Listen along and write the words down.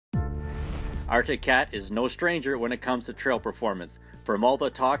Arctic Cat is no stranger when it comes to trail performance. From all the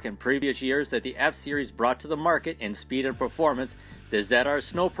talk in previous years that the F-Series brought to the market in speed and performance, the ZR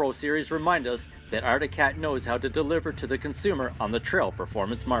Snow Pro Series remind us that Arctic Cat knows how to deliver to the consumer on the trail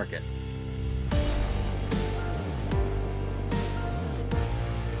performance market.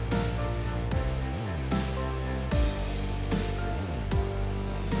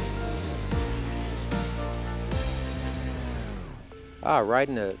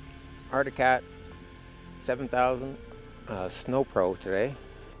 Riding the Arctic Cat 7000 Snow Pro today.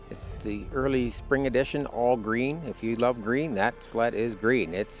 It's the early spring edition, all green. If you love green, that sled is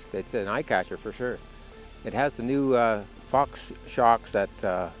green. It's an eye catcher for sure. It has the new Fox shocks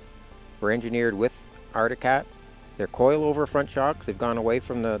that were engineered with Arctic Cat. They're coil-over front shocks. They've gone away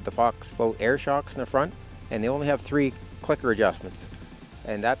from the Fox Float air shocks in the front, and they only have 3 clicker adjustments.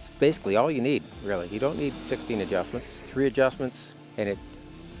 And that's basically all you need, really. You don't need 16 adjustments, 3 adjustments, and it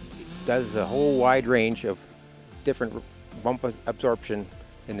does a whole wide range of different bump absorption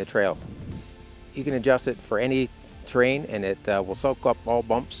in the trail. You can adjust it for any terrain, and it will soak up all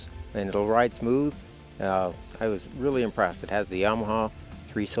bumps, and it'll ride smooth. I was really impressed. It has the Yamaha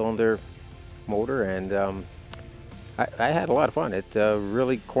 3-cylinder motor, and I had a lot of fun. It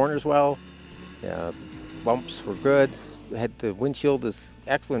really corners well. Bumps were good. The windshield is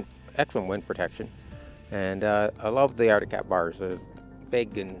excellent wind protection, and I love the Arctic Cat bars. They're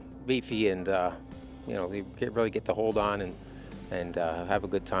big and beefy, and you know, they really get to hold on and have a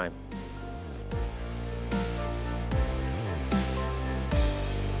good time.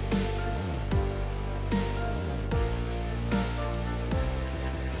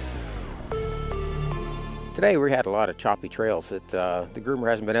 Today we had a lot of choppy trails. The groomer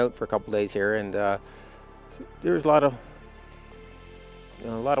hasn't been out for a couple days here, and there's a lot of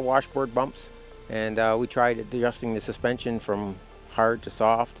washboard bumps, and we tried adjusting the suspension from hard to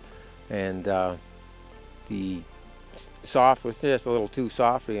soft, and the soft was just a little too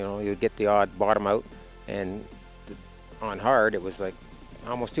soft. You know, you'd get the odd bottom out, and on hard it was like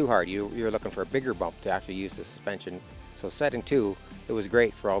almost too hard. You were looking for a bigger bump to actually use the suspension. So setting 2, it was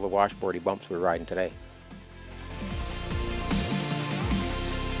great for all the washboardy bumps we were riding today.